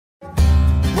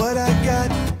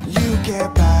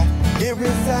can't buy. It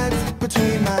resides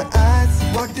between my eyes.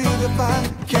 Walked through the fire,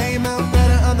 came out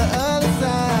better on the other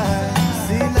side.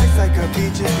 See, life's like a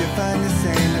beach if you find the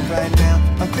sand. Right now,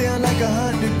 I feel like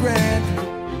 100 grand.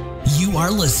 You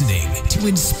are listening to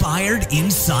Inspired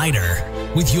Insider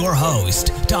with your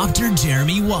host, Dr.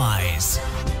 Jeremy Weisz.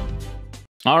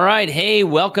 All right. Hey,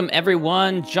 welcome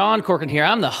everyone. John Corcoran here.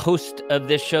 I'm the host of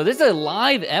this show. This is a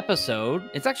live episode.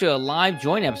 It's actually a live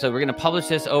joint episode. We're going to publish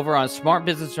this over on Smart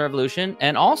Business Revolution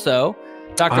and also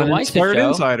Dr. Weisz' Inspired show.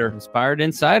 Insider. Inspired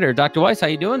Insider. Dr. Weisz, how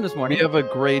you doing this morning? We have a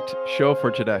great show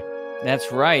for today.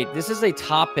 That's right. This is a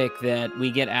topic that we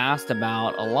get asked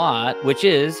about a lot, which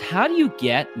is how do you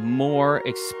get more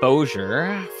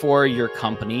exposure for your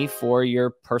company, for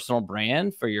your personal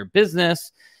brand, for your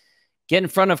business? Get in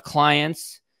front of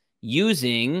clients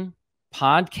using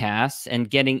podcasts and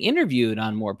getting interviewed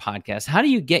on more podcasts. How do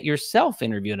you get yourself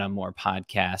interviewed on more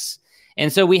podcasts?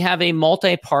 And so we have a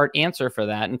multi-part answer for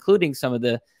that, including some of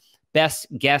the best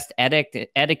guest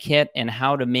etiquette and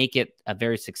how to make it a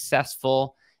very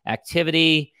successful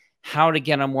activity, how to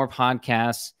get on more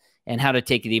podcasts, and how to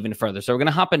take it even further. So we're going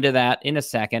to hop into that in a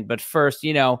second. But first,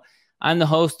 I'm the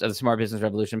host of the Smart Business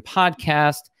Revolution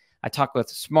podcast. I talk with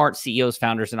smart CEOs,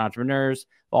 founders, and entrepreneurs,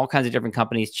 all kinds of different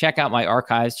companies. Check out my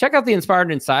archives. Check out the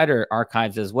Inspired Insider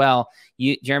archives as well.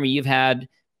 Jeremy, you've had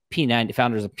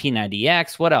founders of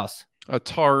P90X. What else?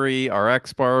 Atari,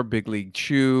 RX Bar, Big League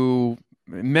Chew,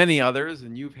 many others.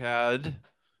 And you've had...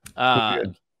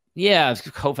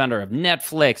 co-founder of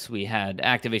Netflix. We had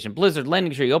Activation, Blizzard,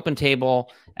 Lending Tree, Open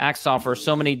Table, Axe Software,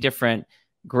 so many different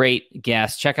great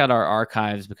guests. Check out our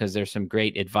archives because there's some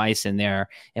great advice in there.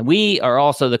 And we are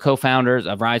also the co-founders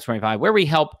of Rise 25, where we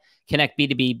help connect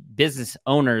B2B business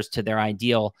owners to their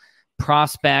ideal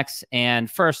prospects. And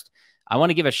first, I want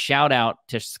to give a shout out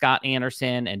to Scott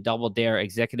Anderson and Double Dare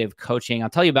Executive Coaching. I'll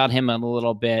tell you about him in a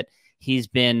little bit. He's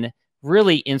been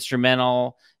really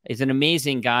instrumental. He's an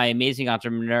amazing guy, amazing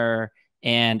entrepreneur,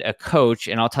 and a coach.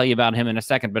 And I'll tell you about him in a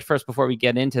second. But first, before we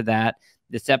get into that,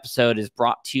 this episode is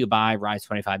brought to you by Rise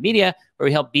 25 Media, where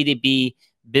we help B2B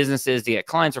businesses to get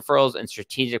clients, referrals, and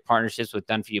strategic partnerships with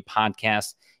done-for-you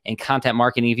podcasts and content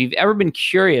marketing. If you've ever been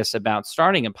curious about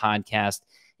starting a podcast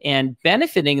and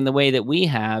benefiting in the way that we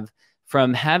have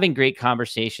from having great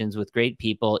conversations with great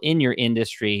people in your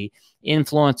industry,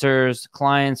 influencers,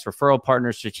 clients, referral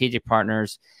partners, strategic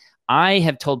partners, I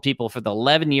have told people for the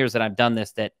 11 years that I've done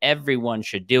this that everyone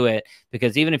should do it,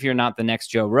 because even if you're not the next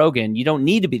Joe Rogan, you don't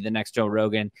need to be the next Joe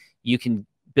Rogan. You can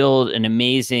build an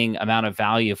amazing amount of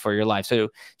value for your life. So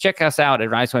check us out at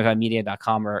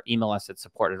rise25media.com or email us at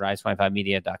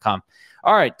support@rise25media.com.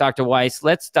 All right, Dr. Weisz,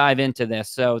 let's dive into this.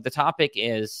 So the topic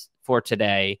is for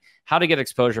today, how to get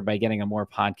exposure by getting on more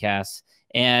podcasts.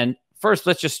 And first,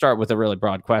 let's just start with a really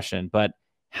broad question, but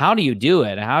how do you do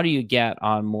it? How do you get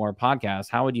on more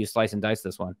podcasts? How would you slice and dice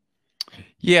this one?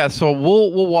 Yeah, so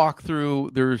we'll walk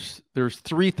through. There's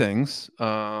three things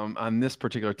on this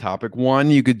particular topic.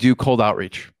 One, you could do cold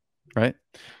outreach, right?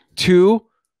 Two,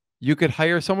 you could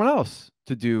hire someone else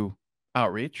to do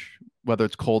outreach, whether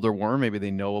it's cold or warm. Maybe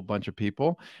they know a bunch of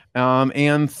people.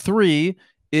 And three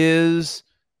is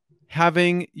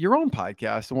having your own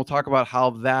podcast. And we'll talk about how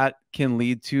that can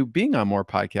lead to being on more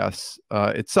podcasts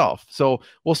itself. So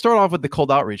we'll start off with the cold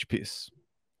outreach piece.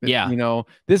 Yeah.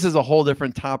 This is a whole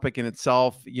different topic in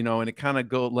itself, and it kind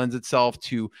of lends itself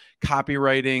to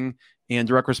copywriting and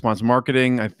direct response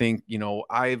marketing. I think,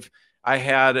 I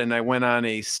went on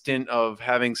a stint of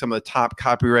having some of the top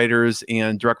copywriters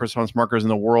and direct response marketers in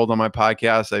the world on my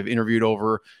podcast. I've interviewed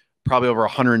probably over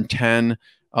 110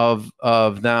 of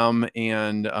them.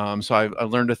 And so I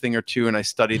learned a thing or two and I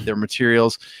studied their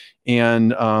materials.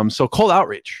 And so cold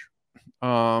outreach,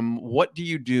 what do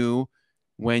you do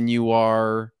when you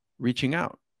are reaching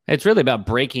out? It's really about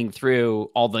breaking through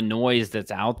all the noise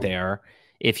that's out there.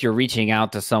 If you're reaching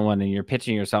out to someone and you're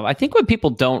pitching yourself, I think what people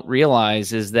don't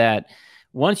realize is that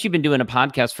once you've been doing a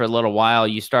podcast for a little while,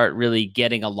 you start really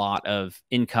getting a lot of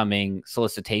incoming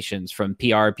solicitations from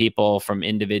PR people, from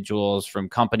individuals, from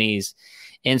companies.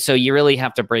 And so you really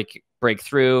have to break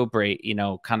through,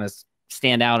 kind of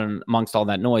stand out amongst all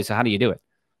that noise. So how do you do it?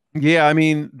 Yeah, I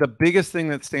mean, the biggest thing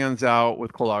that stands out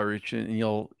with cold outreach, and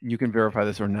you can verify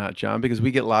this or not, John, because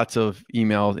we get lots of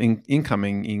emails,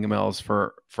 incoming emails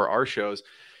for our shows,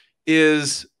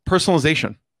 is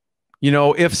personalization.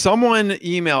 If someone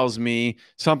emails me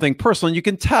something personal, you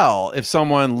can tell if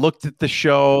someone looked at the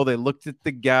show, they looked at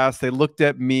the guest, they looked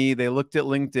at me, they looked at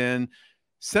LinkedIn.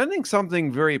 Sending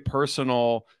something very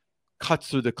personal cuts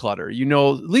through the clutter. At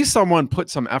least someone put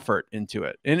some effort into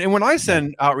it. And when I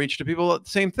send outreach to people,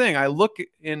 same thing. I look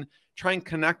and try and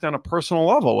connect on a personal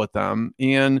level with them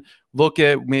and look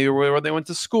at maybe where they went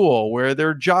to school, where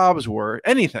their jobs were,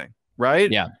 anything,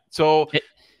 right? Yeah. So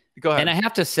go ahead. And I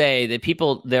have to say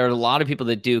that there are a lot of people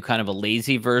that do kind of a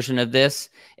lazy version of this,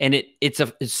 and it's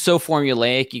so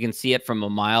formulaic. You can see it from a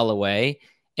mile away,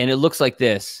 and it looks like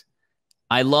this.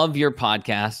 I love your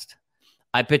podcast.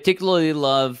 I particularly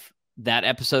love that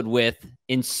episode with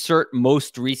insert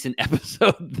most recent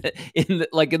episode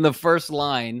in the first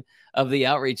line of the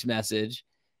outreach message,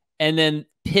 and then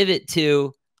pivot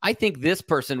to, I think this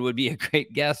person would be a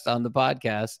great guest on the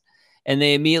podcast. And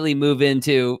they immediately move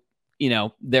into,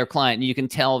 their client. And you can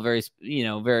tell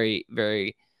very,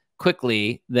 very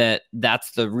quickly that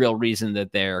that's the real reason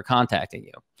that they're contacting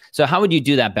you. So how would you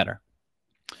do that better?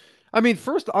 I mean,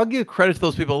 first, I'll give credit to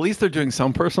those people. At least they're doing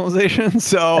some personalization.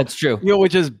 So that's true.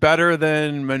 Which is better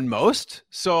than most.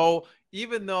 So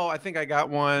even though I think I got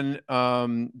one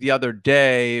the other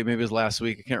day, maybe it was last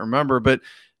week, I can't remember, but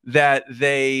that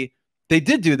they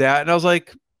did do that. And I was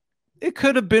like, it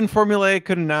could have been formulaic,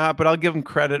 could have not, but I'll give them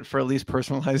credit for at least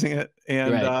personalizing it.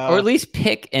 And or at least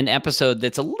pick an episode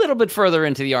that's a little bit further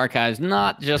into the archives,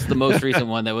 not just the most recent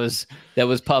one that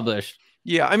was published.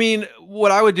 Yeah, I mean,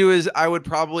 what I would do is I would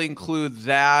probably include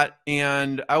that,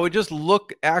 and I would just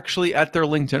look actually at their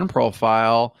LinkedIn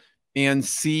profile and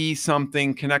see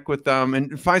something, connect with them,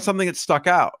 and find something that stuck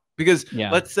out. Because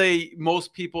let's say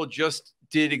most people just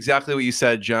did exactly what you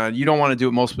said, John. You don't want to do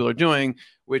what most people are doing,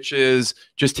 which is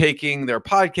just taking their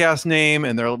podcast name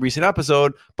and their recent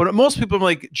episode. But most people are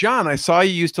like, John, I saw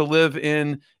you used to live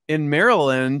in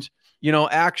Maryland.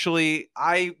 Actually,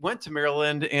 I went to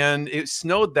Maryland and it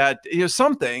snowed that,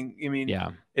 something. I mean,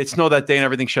 it snowed that day and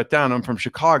everything shut down. I'm from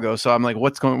Chicago. So I'm like,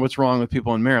 what's wrong with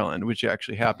people in Maryland, which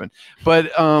actually happened.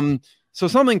 But so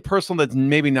something personal that's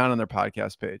maybe not on their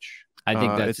podcast page. I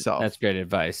think that's great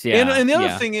advice. Yeah. And the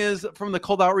other thing is from the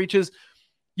cold outreach is,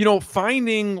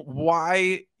 finding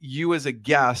why you as a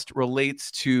guest relates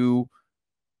to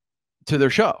their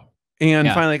show. And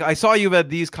finally, I saw you've had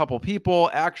these couple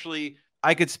people. Actually,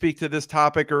 I could speak to this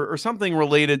topic or something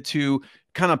related to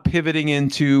kind of pivoting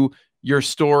into your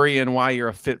story and why you're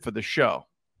a fit for the show.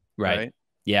 Right?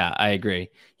 Yeah, I agree.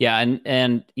 Yeah.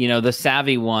 And the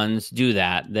savvy ones do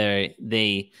that.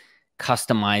 They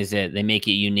customize it, they make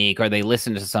it unique, or they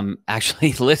listen to some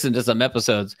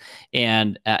episodes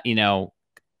and,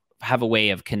 have a way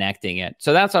of connecting it.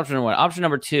 So that's option one. Option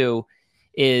number two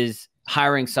is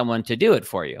hiring someone to do it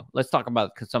for you. Let's talk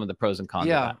about some of the pros and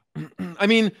cons of that. I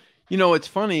mean, it's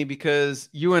funny because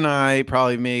you and I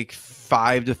probably make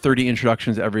 5 to 30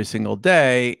 introductions every single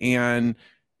day. And,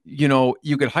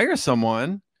 you could hire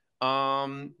someone.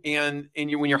 When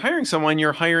you're hiring someone,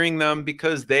 you're hiring them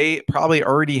because they probably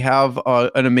already have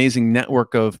an amazing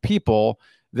network of people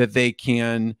that they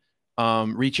can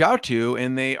reach out to.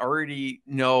 And they already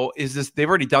know, they've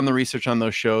already done the research on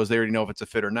those shows. They already know if it's a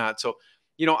fit or not. So,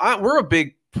 we're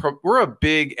a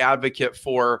big advocate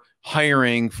for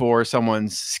hiring for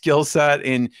someone's skill set.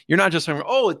 And you're not just saying,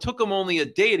 it took them only a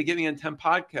day to get me on 10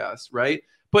 podcasts, right?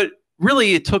 But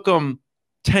really it took them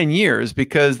 10 years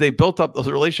because they built up those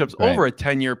relationships over a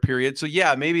 10-year period. So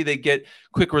maybe they get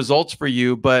quick results for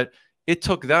you, but it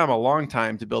took them a long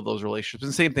time to build those relationships.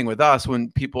 And same thing with us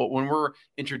when we're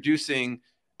introducing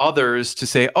others to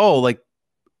say,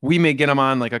 we may get them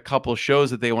on like a couple of shows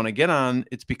that they want to get on.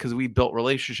 It's because we built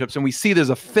relationships and we see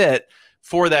there's a fit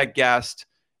for that guest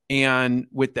and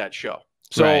with that show.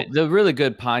 So the really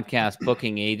good podcast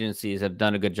booking agencies have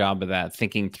done a good job of that,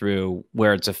 thinking through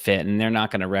where it's a fit, and they're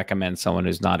not going to recommend someone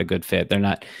who's not a good fit. They're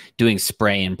not doing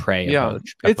spray and pray.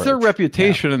 It's their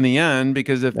reputation in the end,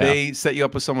 because if they set you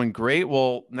up with someone great,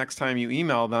 well, next time you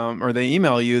email them or they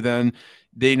email you, then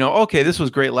they know, okay, this was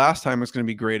great last time, it's going to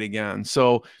be great again.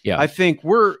 So I think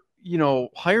we're,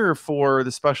 hire for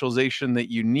the specialization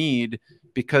that you need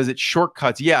because it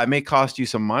shortcuts. Yeah, it may cost you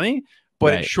some money,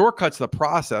 but it shortcuts the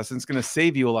process and it's going to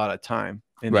save you a lot of time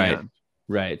in the end.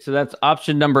 Right. So that's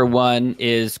option number one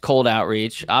is cold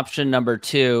outreach. Option number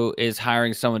two is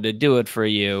hiring someone to do it for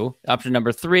you. Option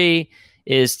number three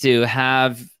is to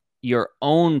have your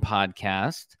own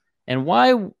podcast. And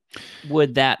why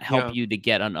would that help you to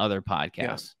get on other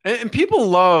podcasts? And people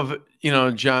love,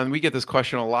 John, we get this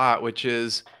question a lot, which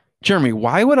is, Jeremy,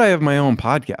 why would I have my own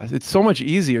podcast? It's so much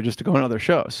easier just to go on other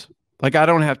shows. Like, I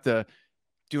don't have to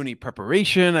do any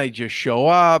preparation. I just show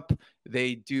up.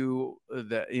 They do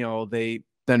that, they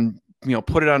then,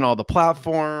 put it on all the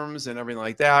platforms and everything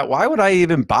like that. Why would I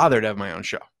even bother to have my own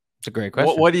show? It's a great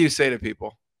question. What do you say to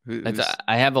people?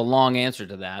 I have a long answer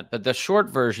to that, but the short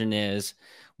version is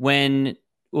when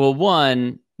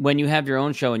you have your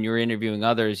own show and you're interviewing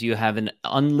others, you have an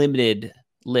unlimited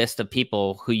list of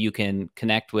people who you can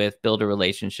connect with, build a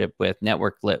relationship with,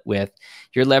 network with.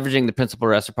 You're leveraging the principle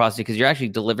of reciprocity because you're actually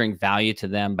delivering value to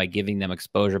them by giving them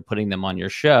exposure, putting them on your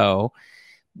show.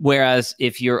 Whereas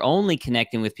if you're only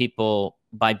connecting with people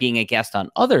by being a guest on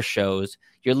other shows,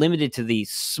 you're limited to the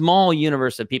small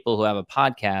universe of people who have a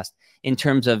podcast in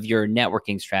terms of your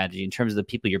networking strategy, in terms of the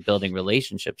people you're building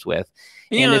relationships with.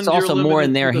 And it's also more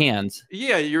in their hands.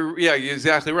 Yeah, you're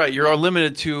exactly right. You're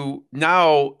limited to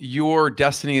now your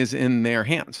destiny is in their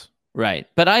hands. Right.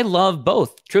 But I love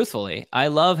both, truthfully. I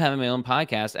love having my own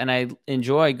podcast and I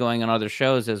enjoy going on other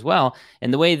shows as well.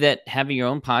 And the way that having your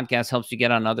own podcast helps you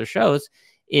get on other shows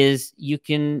is you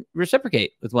can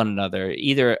reciprocate with one another,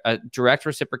 either a direct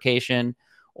reciprocation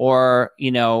or,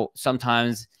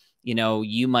 sometimes,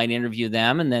 you might interview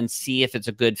them and then see if it's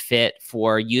a good fit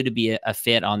for you to be a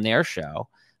fit on their show.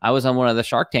 I was on one of the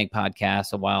Shark Tank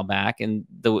podcasts a while back, and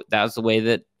that was the way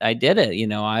that I did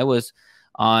it. I was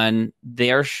on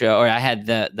their show, or I had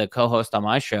the co-host on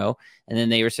my show, and then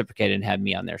they reciprocated and had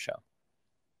me on their show.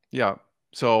 Yeah.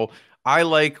 So I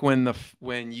like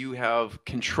when you have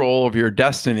control of your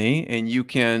destiny and you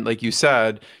can, like you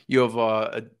said, you have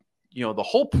the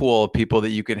whole pool of people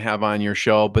that you can have on your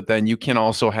show, but then you can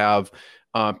also have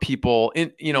people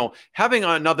in, having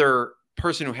another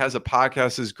person who has a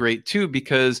podcast is great too,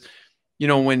 because,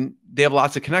 when they have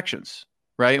lots of connections,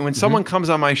 right? When someone comes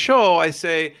on my show, I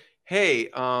say, hey,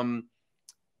 I'm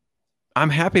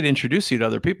happy to introduce you to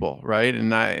other people, right?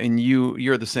 And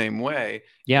you're the same way.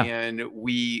 Yeah. And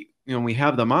we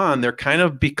have them on, they're kind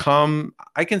of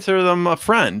I consider them a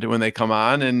friend when they come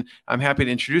on, and I'm happy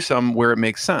to introduce them where it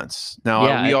makes sense.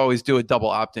 Now, we always do a double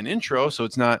opt-in intro, so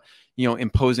it's not,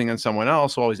 imposing on someone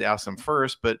else. We'll always ask them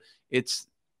first, but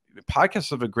podcasts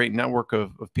have a great network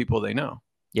of people they know.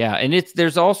 Yeah. And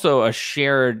there's also a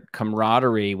shared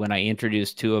camaraderie when I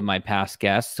introduce two of my past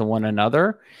guests to one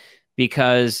another,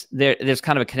 because there's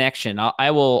kind of a connection.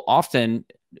 I will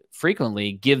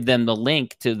frequently give them the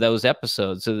link to those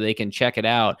episodes so that they can check it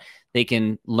out. They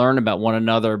can learn about one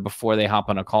another before they hop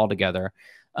on a call together.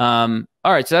 All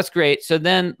right. So that's great. So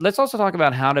then let's also talk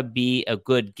about how to be a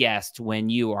good guest when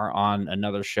you are on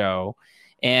another show.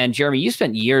 And Jeremy, you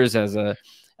spent years as a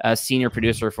senior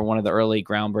producer for one of the early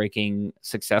groundbreaking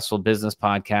successful business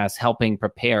podcasts, helping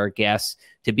prepare guests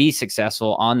to be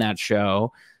successful on that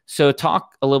show. So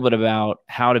talk a little bit about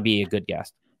how to be a good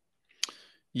guest.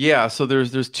 Yeah, so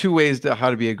there's two ways to how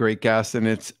to be a great guest, and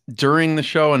it's during the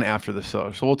show and after the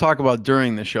show. So we'll talk about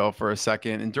during the show for a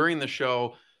second. And during the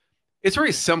show, it's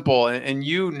very simple, and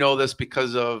you know this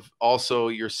because of also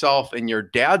yourself and your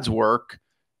dad's work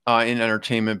in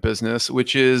entertainment business,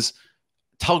 which is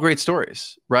tell great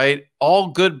stories, right? All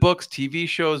good books, TV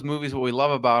shows, movies, what we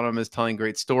love about them is telling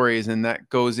great stories, and that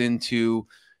goes into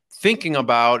thinking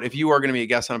about, if you are going to be a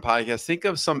guest on a podcast, think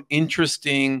of some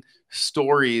interesting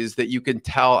stories that you can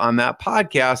tell on that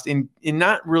podcast and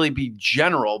not really be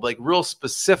general, but like real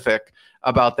specific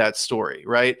about that story,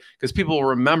 right? Because people will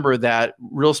remember that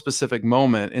real specific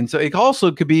moment. And so it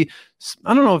also could be,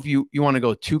 I don't know if you want to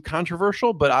go too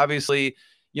controversial, but obviously,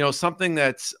 something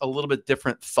that's a little bit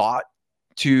different thought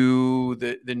to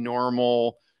the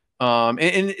normal. And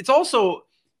it's also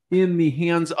in the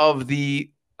hands of the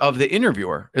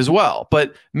interviewer as well,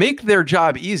 but make their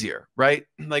job easier, right?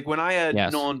 Like when I had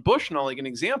Nolan Bushnell, like an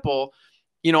example,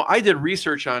 I did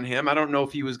research on him. I don't know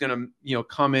if he was going to,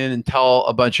 come in and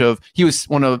tell he was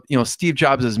one of, Steve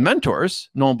Jobs' mentors,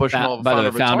 Nolan Bushnell, founder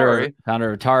of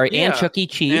Atari, and Chuck E.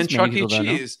 Cheese. And Chuck E.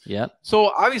 Cheese. Yep.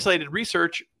 So obviously I did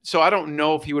research. So I don't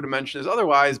know if he would have mentioned this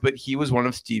otherwise, but he was one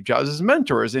of Steve Jobs'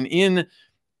 mentors. And in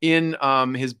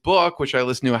his book, which I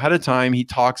listened to ahead of time, he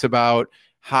talks about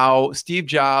how Steve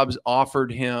Jobs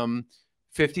offered him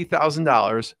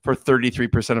 $50,000 for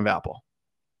 33% of Apple.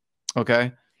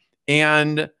 Okay.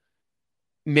 And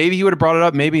maybe he would have brought it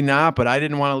up, maybe not, but I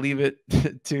didn't want to leave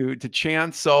it to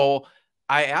chance. So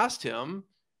I asked him,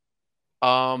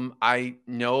 I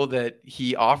know that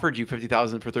he offered you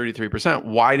 $50,000 for 33%.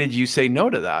 Why did you say no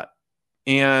to that?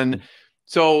 And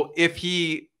so if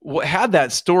he had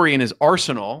that story in his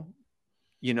arsenal,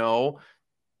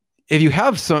 if you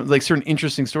have some like certain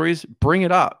interesting stories, bring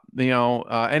it up,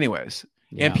 anyways.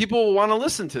 Yeah. And people will want to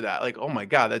listen to that. Like, oh my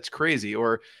God, that's crazy.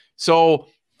 Or so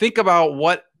think about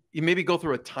what you maybe go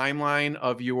through a timeline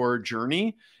of your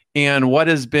journey and what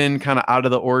has been kind of out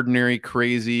of the ordinary,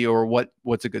 crazy, or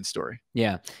what's a good story.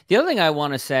 Yeah. The other thing I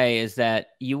want to say is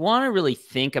that you want to really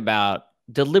think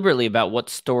deliberately about what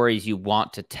stories you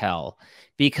want to tell,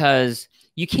 because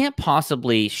you can't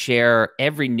possibly share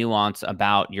every nuance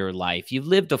about your life. You've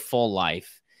lived a full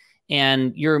life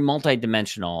and you're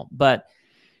multidimensional, but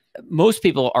most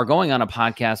people are going on a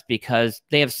podcast because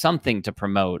they have something to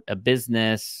promote, a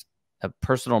business, a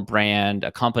personal brand,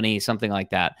 a company, something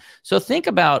like that. So think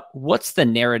about what's the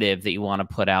narrative that you want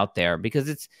to put out there, because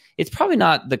it's probably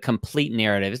not the complete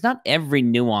narrative. It's not every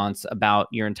nuance about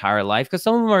your entire life, because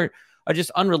some of them are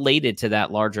just unrelated to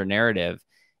that larger narrative.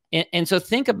 And so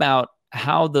think about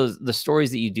how the stories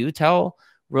that you do tell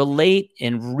relate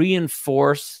and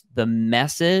reinforce the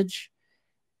message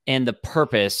and the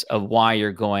purpose of why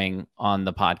you're going on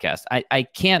the podcast. I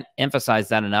can't emphasize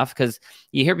that enough, because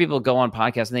you hear people go on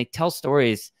podcasts and they tell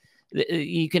stories.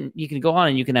 You can go on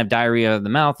and you can have diarrhea of the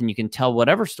mouth and you can tell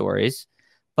whatever stories,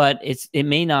 but it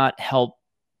may not help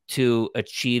to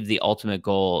achieve the ultimate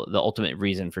goal, the ultimate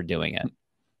reason for doing it.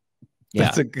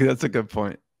 Yeah. That's a good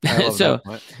point. I love so,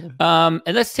 that point.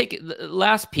 And let's take the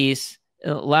last piece.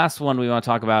 Last one we want to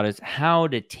talk about is how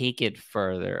to take it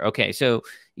further. Okay, so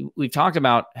we've talked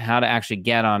about how to actually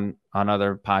get on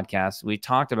other podcasts. We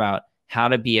talked about how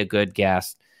to be a good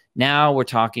guest. Now we're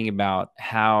talking about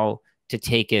how to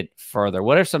take it further.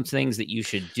 What are some things that you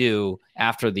should do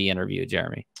after the interview,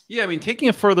 Jeremy? Yeah, I mean, taking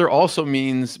it further also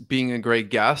means being a great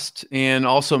guest, and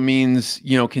also means,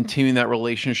 continuing that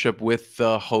relationship with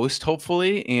the host,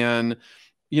 hopefully. And,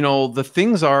 the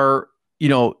things are,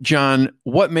 John,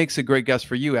 what makes a great guest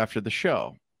for you after the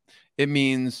show? It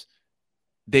means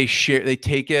they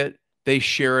take it, they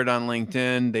share it on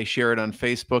LinkedIn, they share it on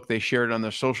Facebook, they share it on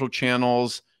their social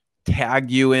channels, tag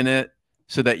you in it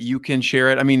so that you can share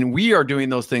it. I mean, we are doing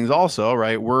those things also,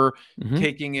 right? We're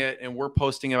taking it and we're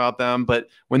posting about them, but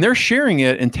when they're sharing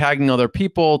it and tagging other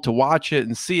people to watch it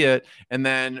and see it, and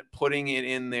then putting it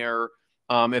in their,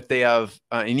 if they have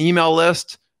an email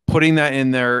list, putting that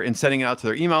in there and sending it out to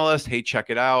their email list, hey, check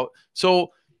it out.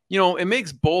 So, it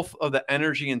makes both of the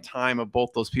energy and time of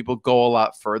both those people go a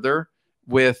lot further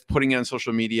with putting it on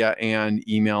social media and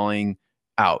emailing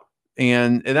out.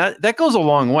 And that goes a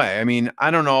long way. I mean, I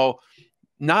don't know,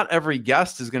 not every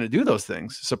guest is going to do those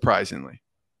things, surprisingly.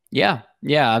 Yeah,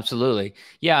 absolutely.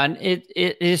 Yeah, and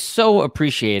it is so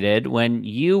appreciated when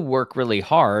you work really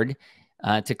hard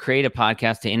to create a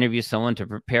podcast, to interview someone, to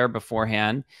prepare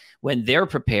beforehand, when they're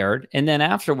prepared, and then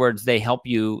afterwards they help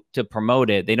you to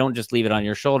promote it. They don't just leave it on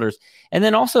your shoulders. And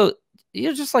then also,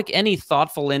 just like any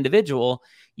thoughtful individual,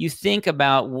 you think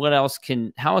about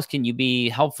how else can you be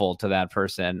helpful to that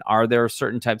person? Are there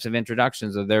certain types of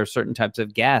introductions? Are there certain types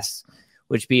of guests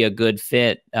which be a good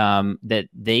fit that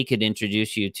they could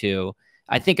introduce you to?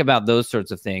 I think about those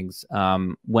sorts of things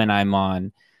when I'm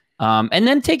on. And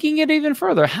then taking it even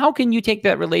further, how can you take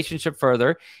that relationship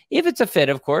further? If it's a fit,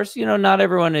 of course, not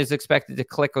everyone is expected to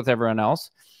click with everyone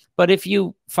else. But if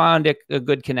you found a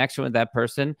good connection with that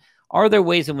person, are there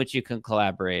ways in which you can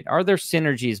collaborate? Are there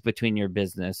synergies between your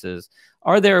businesses?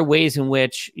 Are there ways in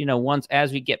which, once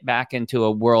as we get back into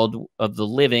a world of the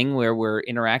living where we're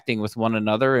interacting with one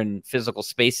another in physical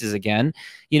spaces again,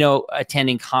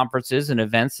 attending conferences and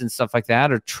events and stuff like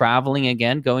that, or traveling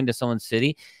again, going to someone's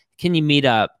city? Can you meet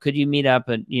up? Could you meet up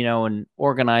and, and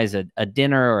organize a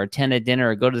dinner or attend a dinner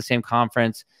or go to the same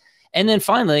conference? And then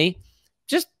finally,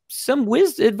 just some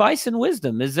advice and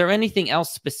wisdom. Is there anything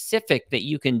else specific that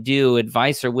you can do,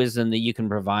 advice or wisdom that you can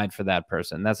provide for that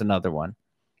person? That's another one.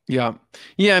 Yeah.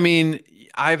 I mean,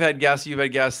 you've had guests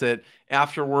that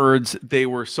afterwards they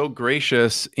were so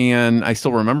gracious, and I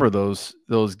still remember those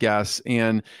guests,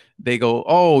 and they go,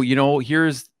 oh,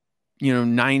 here's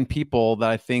 9 people that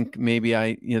I think maybe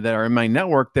that are in my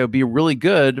network that would be really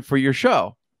good for your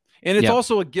show. And it's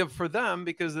also a gift for them,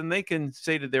 because then they can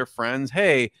say to their friends,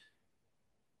 hey,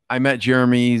 I met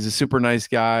Jeremy. He's a super nice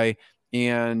guy,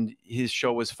 and his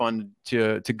show was fun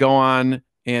to go on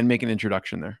and make an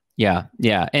introduction there. Yeah.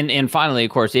 And finally,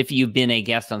 of course, if you've been a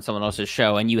guest on someone else's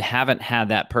show and you haven't had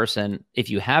that person, if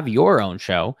you have your own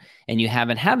show and you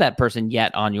haven't had that person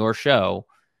yet on your show,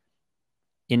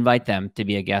 invite them to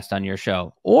be a guest on your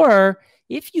show. Or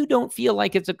if you don't feel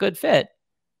like it's a good fit,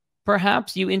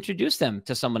 perhaps you introduce them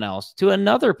to someone else, to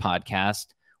another podcast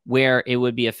where it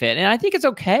would be a fit. And I think it's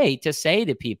okay to say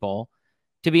to people,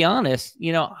 to be honest,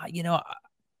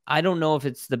 I don't know if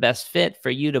it's the best fit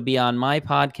for you to be on my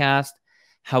podcast.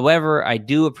 However, I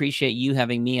do appreciate you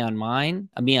having me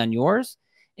on yours.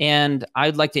 And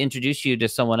I'd like to introduce you to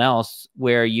someone else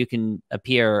where you can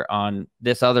appear on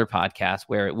this other podcast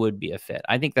where it would be a fit.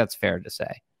 I think that's fair to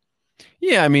say.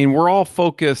 Yeah, I mean, we're all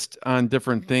focused on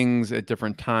different things at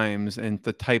different times and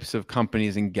the types of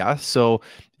companies and guests. So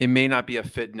it may not be a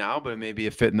fit now, but it may be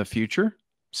a fit in the future.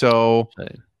 So,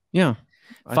 yeah.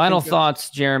 Final thoughts,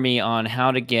 Jeremy, on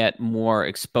how to get more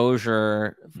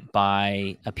exposure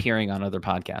by appearing on other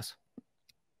podcasts.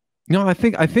 No, I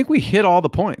think we hit all the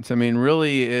points. I mean,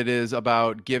 really, it is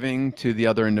about giving to the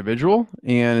other individual,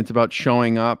 and it's about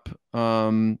showing up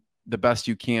the best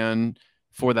you can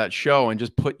for that show, and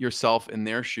just put yourself in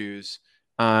their shoes.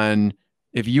 On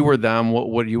if you were them,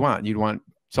 what do you want? You'd want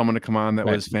someone to come on that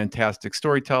was fantastic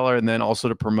storyteller, and then also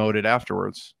to promote it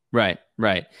afterwards. Right,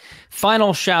 right.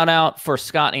 Final shout out for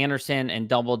Scott Anderson and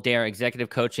Double Dare Executive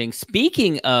Coaching.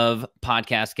 Speaking of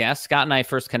podcast guests, Scott and I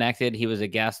first connected. He was a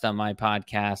guest on my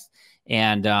podcast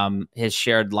and has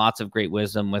shared lots of great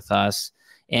wisdom with us.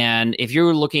 And if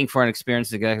you're looking for an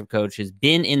experienced executive coach who's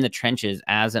been in the trenches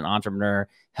as an entrepreneur,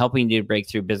 helping you to break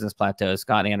through business plateaus,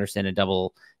 Scott Anderson and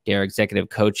Double Dare Executive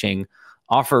Coaching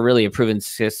offer really a proven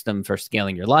system for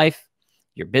scaling your life,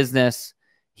 your business.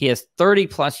 He has 30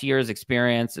 plus years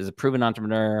experience as a proven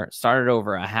entrepreneur, started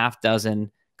over a half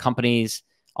dozen companies,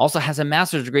 also has a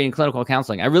master's degree in clinical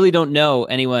counseling. I really don't know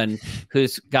anyone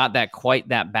who's got quite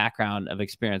that background of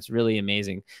experience. Really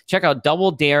amazing. Check out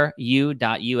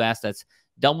doubledareyou.us. That's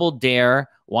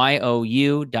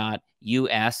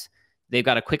doubledareyou.us. They've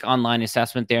got a quick online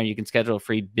assessment there, and you can schedule a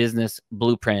free business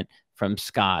blueprint from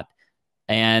Scott.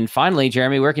 And finally,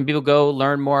 Jeremy, where can people go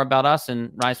learn more about us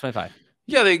and Rise 25?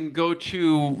 Yeah, they can go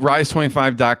to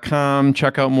rise25.com,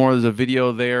 check out more. There's a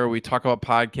video there. We talk about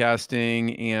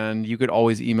podcasting, and you could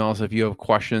always email us if you have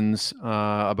questions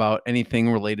about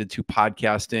anything related to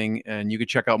podcasting. And you could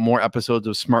check out more episodes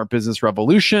of Smart Business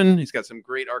Revolution. He's got some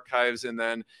great archives, and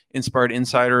then Inspired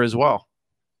Insider as well.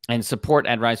 And support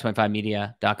at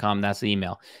rise25media.com. That's the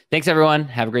email. Thanks, everyone.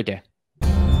 Have a great day.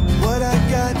 What I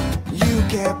got, you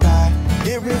can't buy.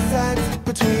 It resides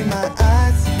between my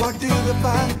eyes. Walked through the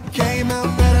fire, came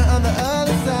out better on the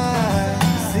other side.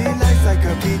 See, life's like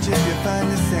a beach if you find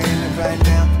the sand. And right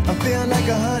now, I feel like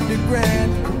 $100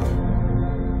 grand.